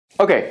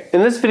Okay,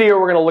 in this video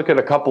we're going to look at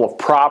a couple of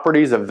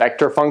properties of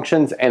vector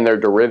functions and their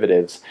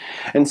derivatives.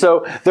 And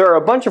so there are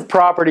a bunch of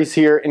properties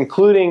here,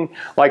 including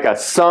like a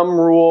sum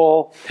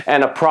rule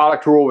and a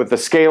product rule with the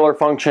scalar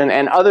function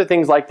and other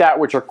things like that,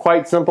 which are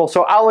quite simple.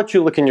 So I'll let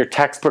you look in your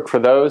textbook for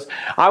those.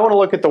 I want to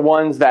look at the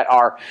ones that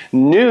are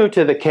new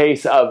to the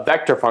case of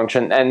vector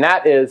function, and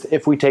that is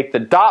if we take the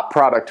dot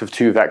product of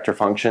two vector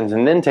functions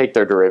and then take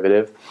their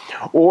derivative,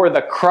 or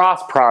the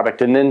cross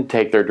product and then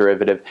take their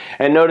derivative.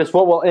 And notice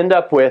what we'll end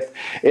up with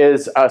is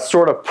a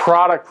sort of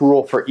product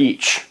rule for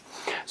each.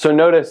 So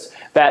notice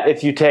that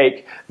if you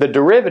take the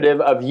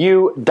derivative of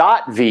u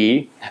dot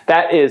v,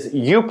 that is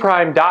u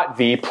prime dot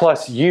v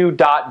plus u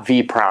dot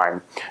v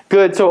prime.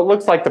 Good, so it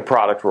looks like the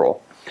product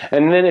rule.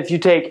 And then if you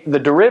take the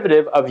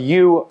derivative of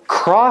u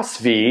cross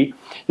v,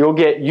 you'll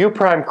get u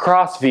prime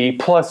cross v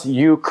plus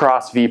u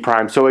cross v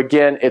prime. So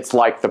again, it's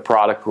like the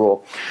product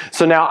rule.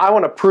 So now I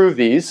want to prove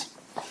these.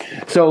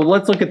 So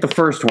let's look at the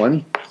first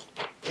one.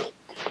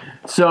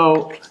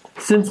 So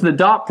since the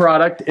dot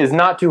product is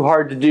not too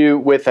hard to do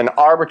with an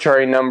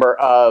arbitrary number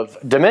of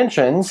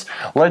dimensions,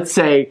 let's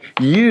say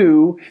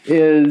u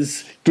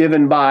is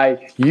given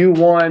by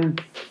u1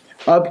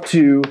 up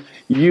to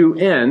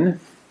un.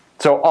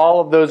 So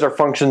all of those are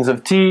functions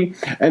of t.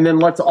 And then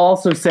let's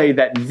also say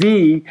that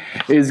v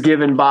is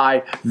given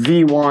by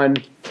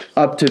v1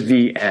 up to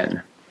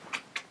vn.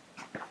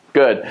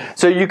 Good.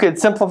 So you could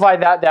simplify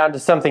that down to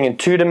something in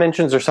 2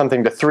 dimensions or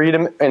something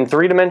to in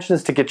 3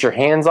 dimensions to get your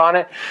hands on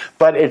it,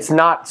 but it's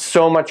not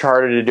so much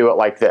harder to do it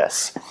like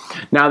this.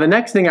 Now the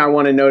next thing I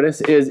want to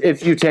notice is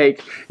if you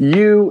take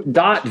u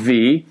dot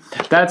v,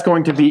 that's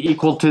going to be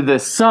equal to the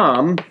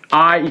sum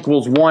I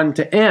equals 1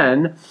 to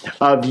n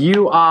of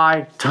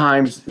ui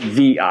times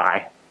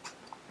vi.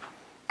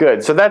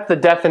 Good, so that's the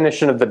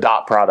definition of the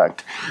dot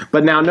product.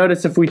 But now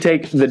notice if we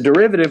take the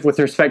derivative with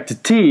respect to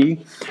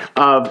t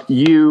of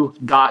u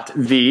dot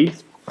v,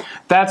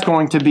 that's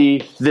going to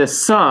be this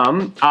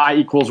sum, I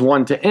equals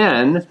 1 to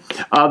n,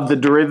 of the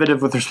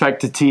derivative with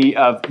respect to t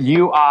of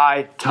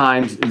ui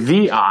times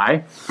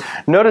vi.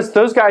 Notice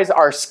those guys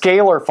are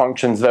scalar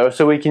functions though,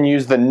 so we can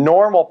use the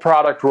normal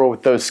product rule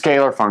with those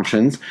scalar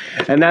functions.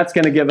 And that's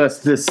going to give us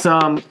this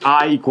sum,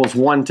 I equals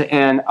 1 to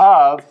n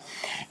of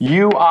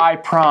ui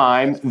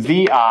prime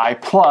vi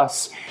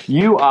plus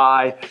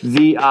ui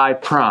vi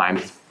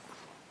prime.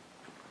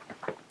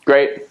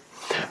 Great.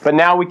 But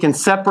now we can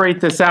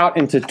separate this out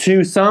into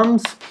 2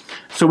 sums.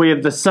 So we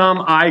have the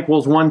sum I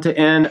equals 1 to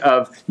n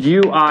of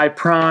ui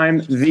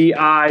prime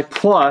vi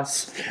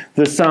plus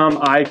the sum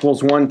I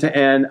equals 1 to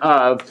n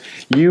of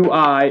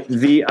ui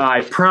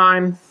vi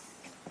prime.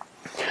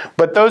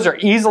 But those are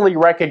easily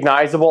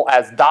recognizable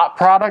as dot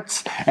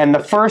products. And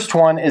the first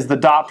one is the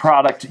dot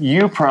product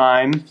u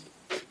prime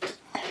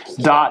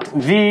dot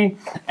v,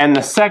 and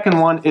the second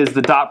one is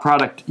the dot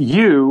product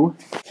u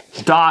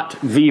dot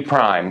v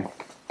prime.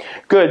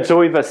 Good, so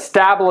we've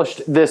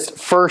established this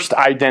first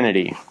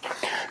identity.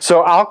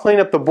 So I'll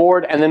clean up the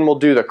board and then we'll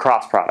do the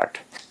cross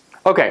product.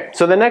 Okay,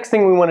 so the next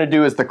thing we want to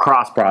do is the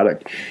cross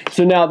product.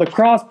 So now the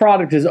cross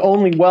product is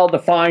only well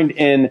defined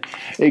in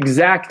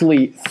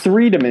exactly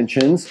 3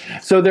 dimensions.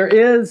 So there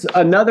is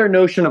another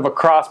notion of a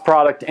cross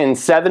product in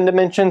 7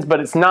 dimensions, but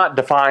it's not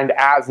defined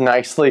as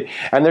nicely.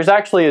 And there's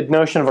actually a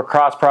notion of a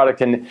cross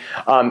product in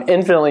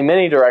infinitely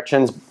many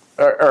directions,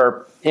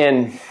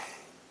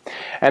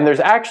 and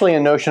there's actually a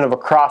notion of a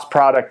cross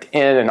product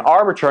in an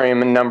arbitrary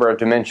number of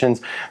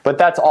dimensions, but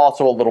that's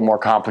also a little more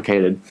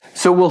complicated.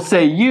 So we'll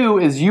say u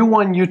is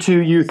u1,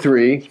 u2,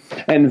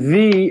 u3, and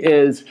v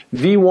is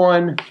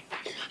v1,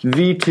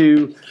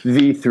 v2,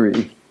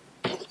 v3.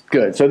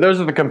 Good, so those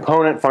are the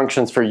component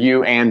functions for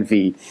u and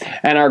v.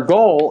 And our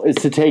goal is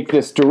to take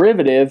this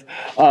derivative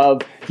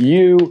of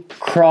u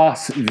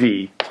cross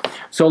v.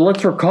 So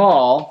let's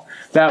recall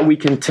that we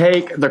can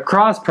take the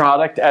cross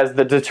product as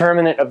the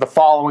determinant of the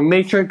following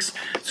matrix.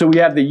 So we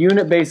have the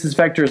unit basis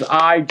vectors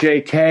I, j,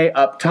 k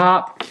up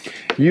top,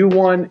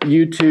 u1,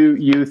 u2,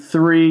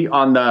 u3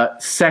 on the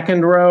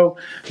second row,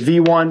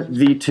 v1,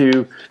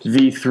 v2,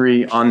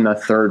 v3 on the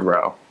third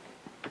row.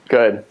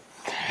 Good.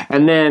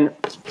 And then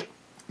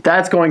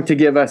that's going to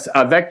give us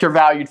a vector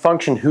valued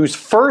function whose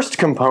first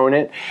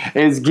component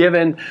is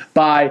given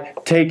by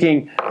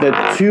taking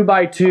the 2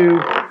 by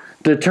 2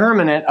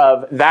 determinant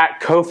of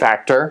that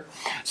cofactor.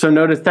 So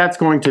notice that's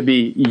going to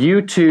be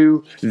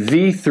u2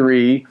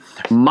 v3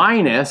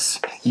 minus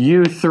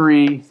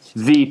u3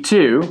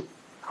 v2.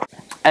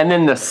 And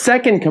then the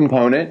second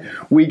component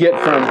we get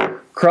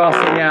from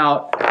crossing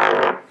out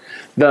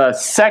the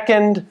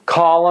second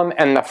column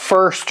and the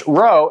first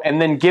row and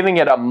then giving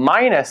it a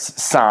minus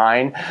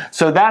sign.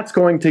 So that's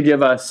going to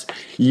give us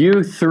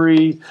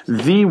u3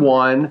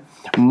 v1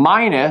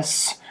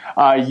 minus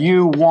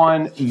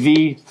u1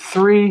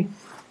 v3.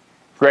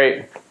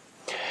 Great.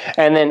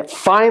 And then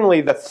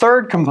finally, the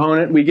third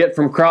component we get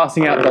from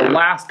crossing out the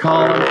last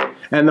column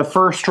and the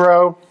first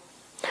row.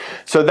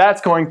 So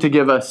that's going to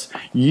give us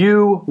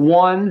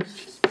u1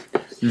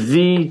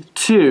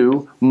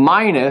 v2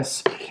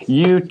 minus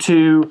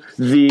u2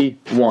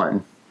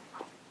 v1.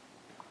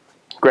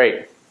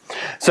 Great.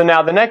 So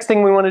now the next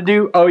thing we want to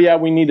do, oh yeah,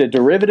 we need a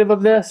derivative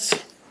of this.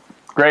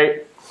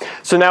 Great.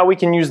 So now we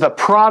can use the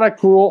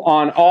product rule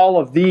on all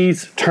of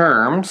these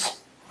terms.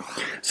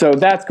 So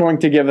that's going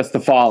to give us the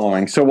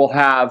following. So we'll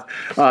have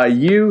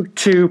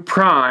u2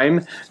 prime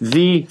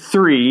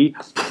v3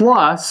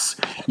 plus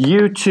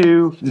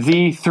u2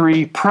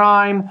 v3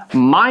 prime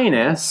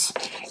minus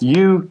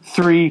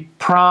u3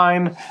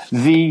 prime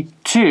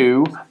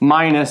v2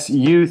 minus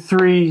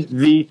u3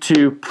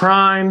 v2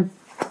 prime,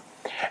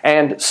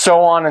 and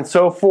so on and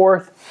so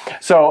forth.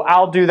 So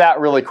I'll do that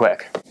really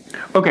quick.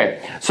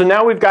 Okay, so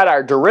now we've got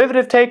our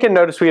derivative taken.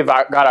 Notice we've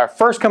got our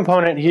first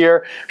component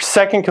here,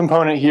 second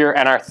component here,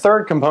 and our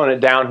third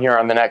component down here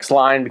on the next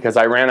line because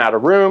I ran out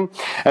of room.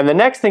 And the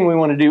next thing we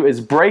want to do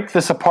is break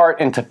this apart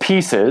into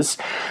pieces.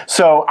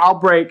 So I'll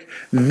break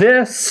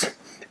this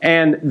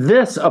and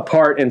this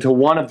apart into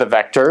one of the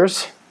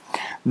vectors,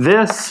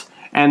 this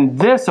and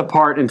this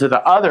apart into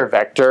the other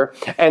vector,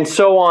 and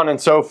so on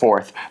and so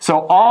forth.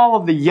 So all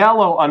of the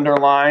yellow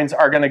underlines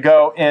are going to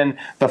go in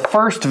the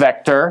first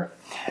vector,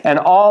 and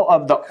all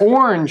of the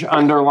orange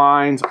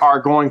underlines are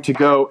going to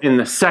go in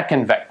the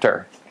second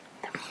vector.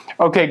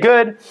 Okay,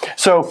 good.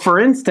 So for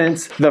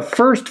instance, the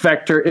first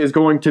vector is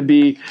going to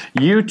be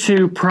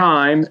u2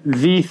 prime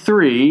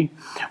v3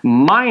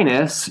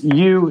 minus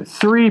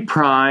u3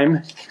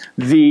 prime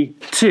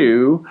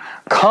v2,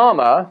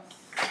 comma,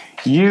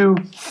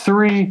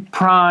 u3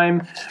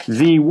 prime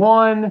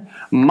v1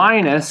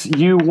 minus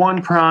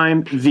u1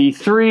 prime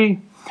v3,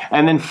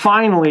 and then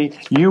finally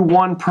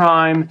u1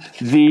 prime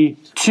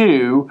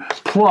v2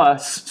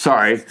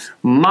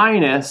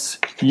 minus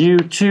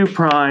u2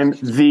 prime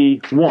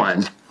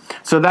v1.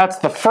 So that's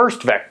the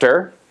first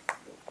vector.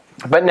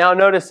 But now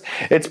notice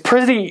it's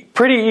pretty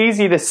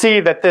easy to see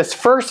that this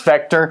first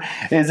vector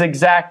is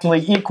exactly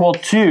equal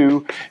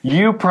to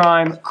u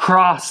prime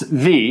cross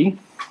v.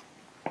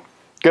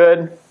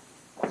 Good.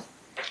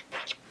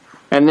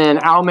 And then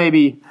I'll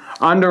maybe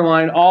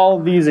underline all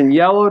of these in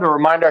yellow to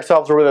remind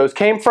ourselves where those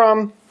came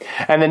from.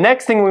 And the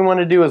next thing we want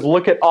to do is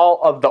look at all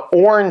of the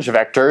orange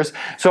vectors.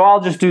 So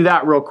I'll just do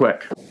that real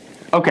quick.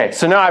 Okay,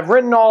 so now I've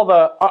written all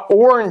the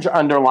orange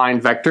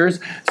underlined vectors.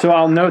 So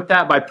I'll note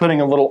that by putting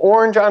a little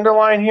orange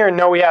underline here. And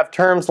now we have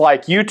terms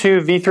like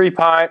u2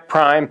 v3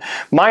 prime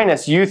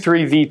minus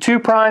u3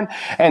 v2 prime,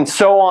 and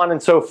so on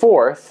and so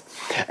forth.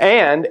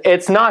 And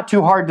it's not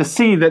too hard to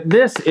see that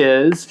this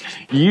is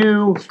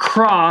u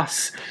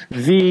cross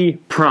v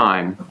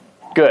prime.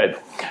 Good.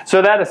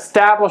 So that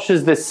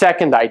establishes the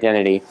second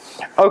identity.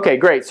 Okay,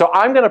 great. So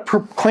I'm going to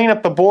clean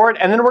up the board,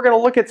 and then we're going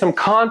to look at some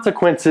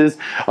consequences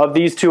of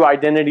these two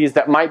identities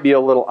that might be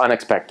a little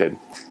unexpected.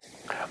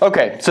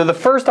 Okay, so the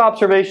first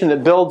observation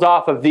that builds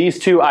off of these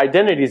two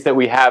identities that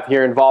we have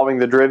here involving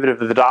the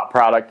derivative of the dot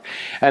product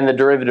and the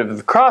derivative of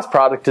the cross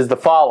product is the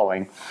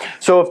following.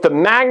 So if the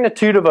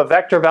magnitude of a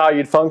vector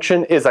valued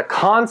function is a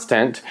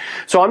constant,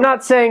 so I'm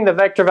not saying the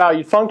vector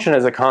valued function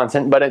is a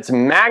constant, but its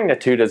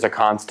magnitude is a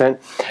constant,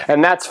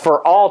 and that's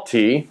for all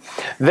t,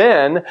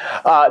 then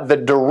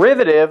the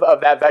derivative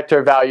of that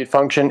vector valued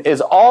function is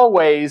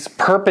always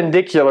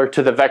perpendicular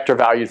to the vector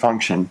valued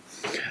function.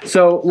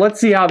 So let's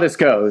see how this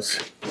goes.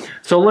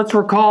 So let's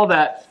recall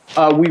that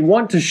we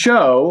want to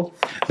show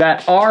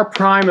that r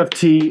prime of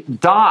t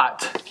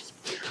dot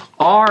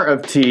r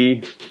of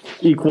t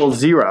equals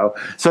 0.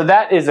 So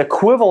that is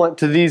equivalent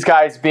to these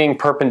guys being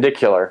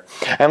perpendicular.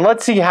 And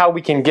let's see how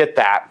we can get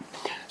that.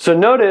 So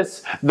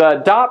notice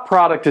the dot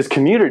product is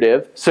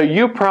commutative, so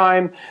u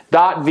prime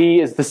dot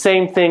v is the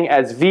same thing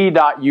as v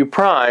dot u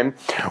prime,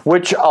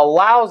 which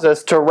allows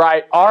us to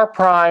write r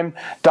prime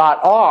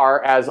dot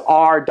r as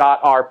r dot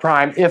r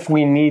prime if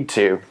we need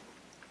to.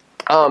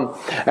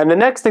 And the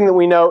next thing that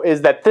we know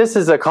is that this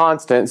is a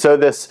constant, so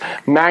this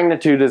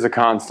magnitude is a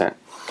constant.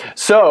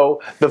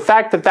 So the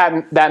fact that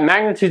that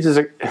magnitude is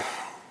a...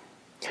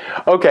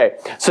 Okay,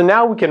 so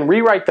now we can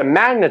rewrite the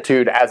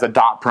magnitude as a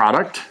dot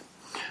product.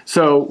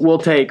 So we'll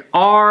take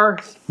r,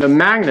 the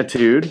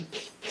magnitude,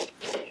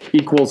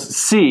 equals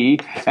c,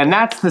 and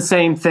that's the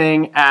same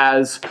thing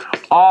as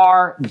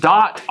r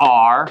dot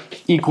r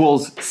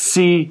equals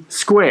c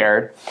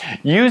squared,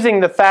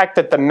 using the fact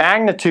that the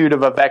magnitude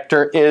of a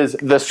vector is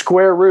the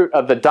square root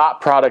of the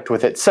dot product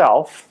with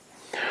itself.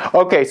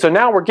 Okay, so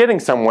now we're getting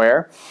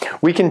somewhere.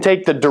 We can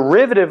take the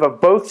derivative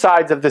of both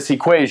sides of this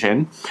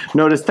equation.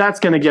 Notice that's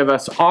going to give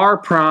us r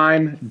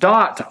prime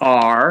dot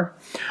r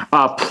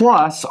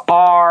plus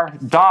r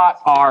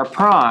dot r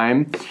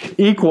prime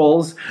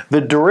equals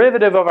the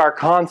derivative of our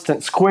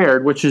constant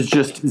squared, which is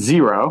just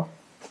 0.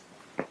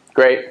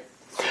 Great.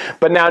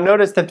 But now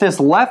notice that this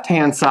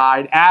left-hand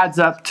side adds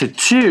up to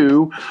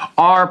 2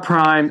 r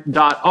prime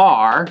dot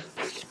r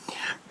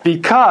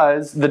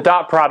because the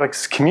dot product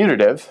is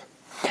commutative.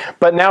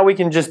 But now we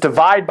can just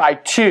divide by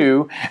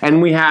 2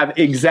 and we have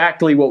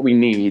exactly what we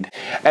need.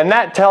 And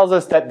that tells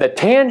us that the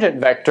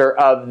tangent vector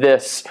of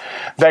this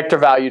vector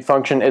valued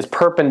function is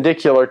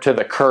perpendicular to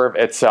the curve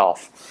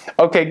itself.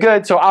 Okay,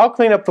 good. So I'll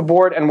clean up the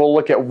board and we'll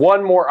look at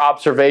one more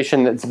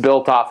observation that's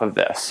built off of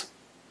this.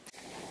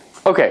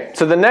 Okay,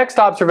 so the next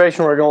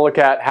observation we're going to look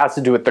at has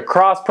to do with the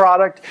cross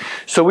product.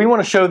 So we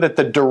want to show that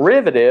the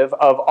derivative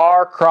of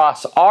r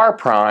cross r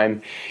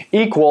prime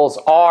equals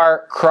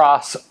r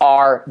cross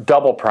r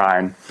double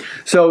prime.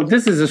 So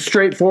this is a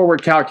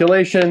straightforward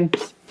calculation.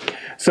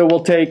 So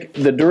we'll take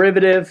the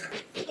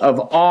derivative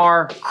of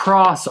r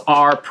cross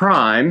r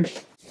prime,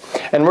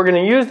 and we're going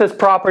to use this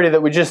property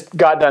that we just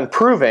got done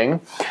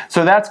proving.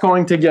 So that's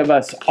going to give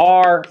us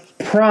r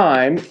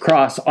prime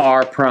cross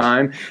r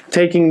prime,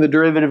 taking the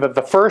derivative of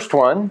the first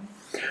one,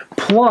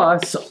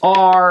 plus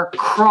r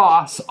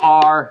cross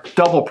r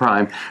double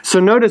prime. So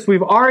notice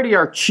we've already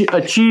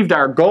achieved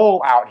our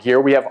goal out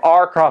here. We have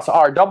r cross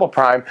r double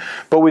prime,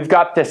 but we've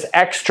got this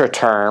extra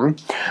term.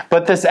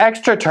 But this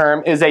extra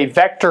term is a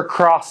vector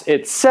cross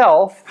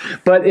itself,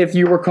 but if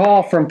you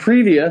recall from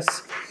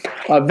previous,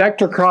 a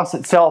vector cross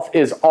itself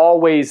is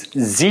always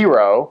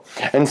 0,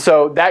 and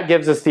so that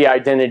gives us the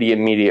identity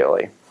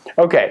immediately.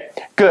 Okay,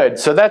 good.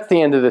 So that's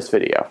the end of this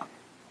video.